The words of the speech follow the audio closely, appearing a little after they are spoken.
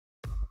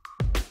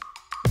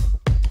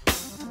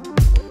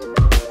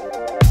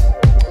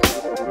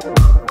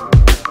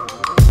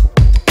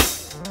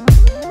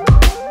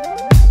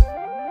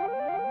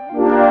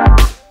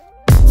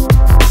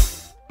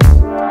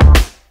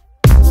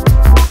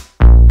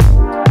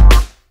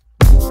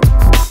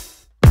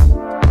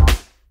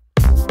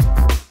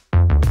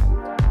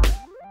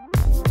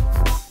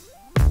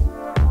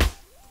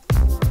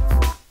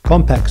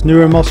Complex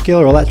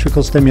neuromuscular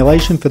electrical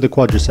stimulation for the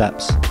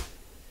quadriceps.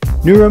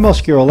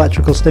 Neuromuscular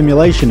electrical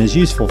stimulation is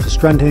useful for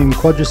strengthening the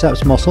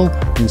quadriceps muscle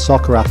in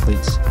soccer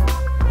athletes.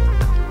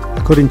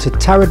 According to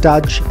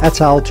Taradaj et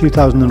al.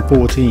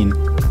 2014,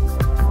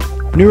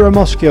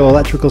 neuromuscular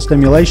electrical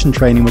stimulation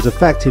training was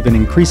effective in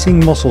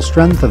increasing muscle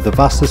strength of the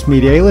Vastus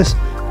Medialis,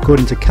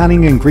 according to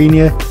Canning and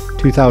Grenier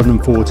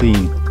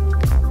 2014.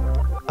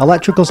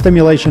 Electrical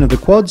stimulation of the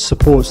quads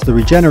supports the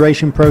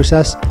regeneration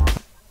process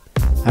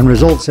and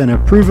results in a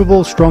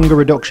provable stronger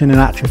reduction in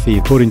atrophy,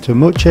 according to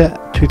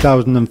Mucha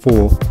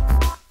 2004.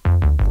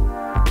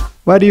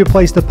 Where do you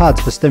place the pads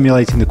for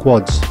stimulating the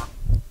quads?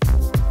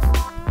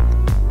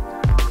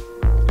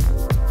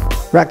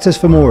 Rectus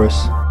femoris.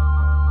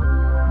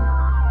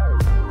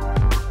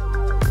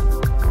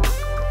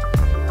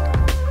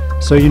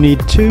 So you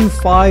need two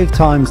 5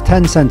 ×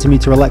 10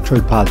 cm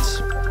electrode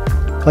pads.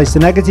 Place the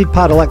negative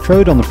pad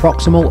electrode on the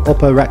proximal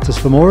upper rectus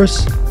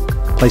femoris.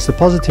 Place the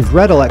positive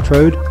red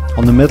electrode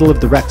on the middle of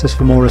the rectus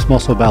femoris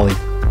muscle belly.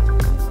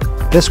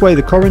 This way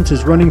the current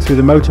is running through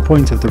the motor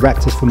point of the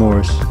rectus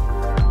femoris.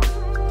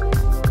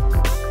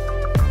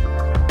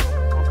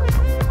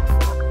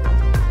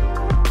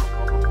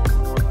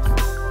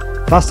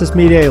 Vastus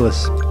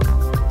Medialis.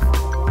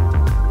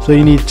 So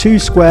you need two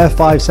square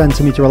 5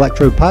 cm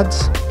electrode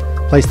pads.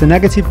 Place the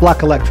negative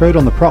black electrode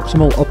on the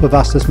proximal upper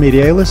Vastus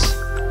Medialis.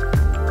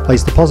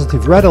 Place the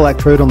positive red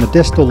electrode on the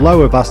distal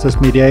lower Vastus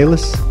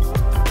Medialis.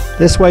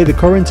 This way the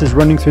current is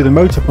running through the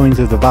motor point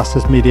of the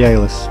Vastus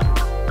Medialis.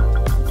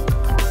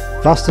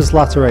 Vastus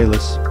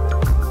Lateralis.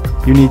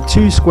 You need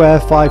two square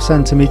 5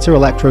 cm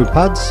electrode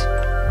pads.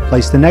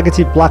 Place the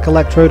negative black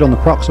electrode on the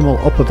proximal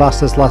upper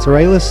Vastus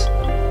Lateralis.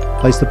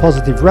 Place the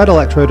positive red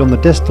electrode on the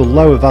distal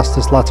lower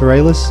Vastus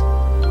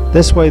Lateralis.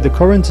 This way the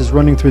current is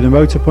running through the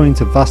motor point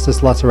of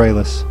Vastus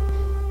Lateralis.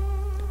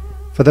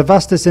 For the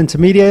Vastus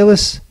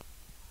intermedalis,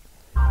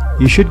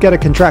 you should get a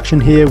contraction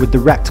here with the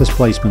rectus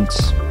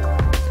placements.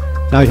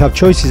 Now you have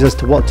choices as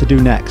to what to do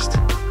next.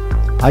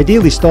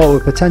 Ideally start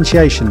with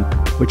potentiation,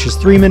 which is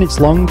 3 minutes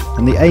long,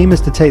 and the aim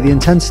is to take the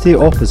intensity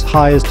up as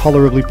high as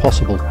tolerably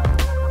possible.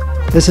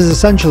 This is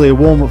essentially a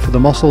warm-up for the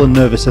muscle and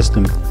nervous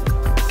system,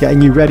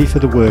 getting you ready for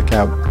the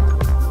workout.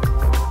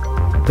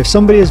 If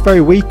somebody is very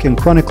weak and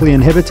chronically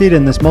inhibited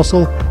in this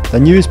muscle,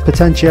 then use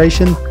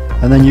potentiation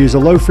and then use a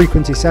low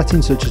frequency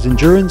setting such as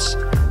endurance,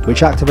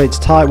 which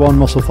activates type 1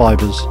 muscle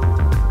fibers.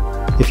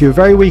 If you're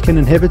very weak and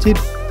inhibited,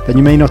 then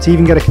you may not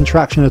even get a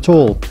contraction at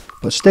all,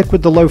 but stick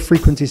with the low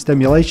frequency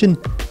stimulation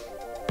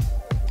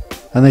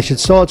and they should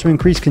start to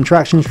increase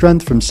contraction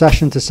strength from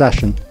session to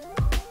session.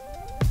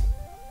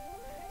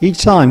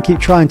 Each time keep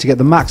trying to get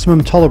the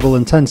maximum tolerable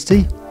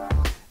intensity,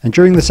 and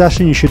during the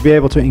session you should be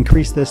able to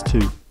increase this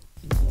too.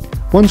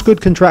 Once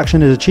good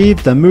contraction is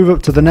achieved, then move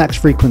up to the next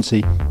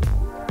frequency,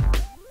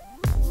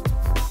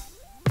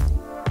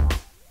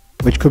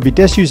 which could be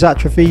disuse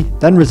atrophy,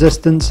 then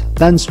resistance,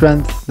 then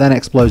strength, then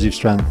explosive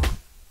strength.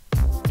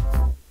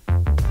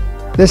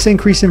 This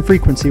increase in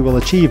frequency will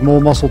achieve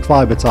more muscle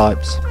fiber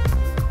types.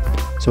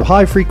 So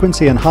high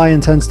frequency and high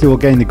intensity will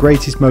gain the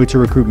greatest motor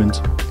recruitment.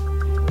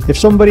 If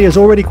somebody is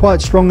already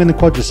quite strong in the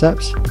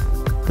quadriceps,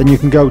 then you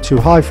can go to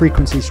high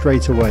frequency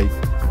straight away.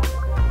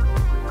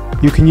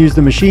 You can use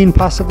the machine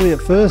passively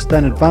at first,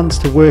 then advance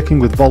to working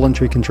with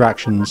voluntary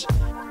contractions.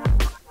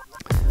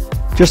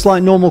 Just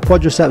like normal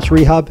quadriceps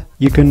rehab,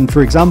 you can,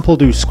 for example,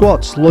 do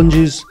squats,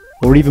 lunges,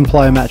 or even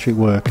plyometric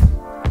work.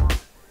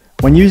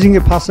 When using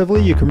it passively,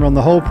 you can run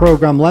the whole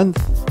program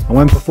length, and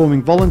when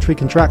performing voluntary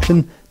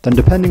contraction, then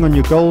depending on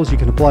your goals, you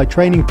can apply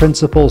training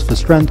principles for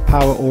strength,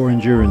 power, or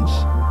endurance.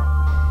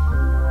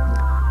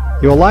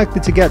 You are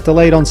likely to get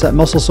delayed onset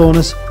muscle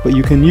soreness, but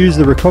you can use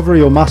the recovery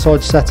or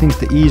massage settings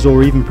to ease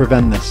or even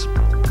prevent this.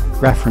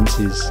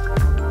 References.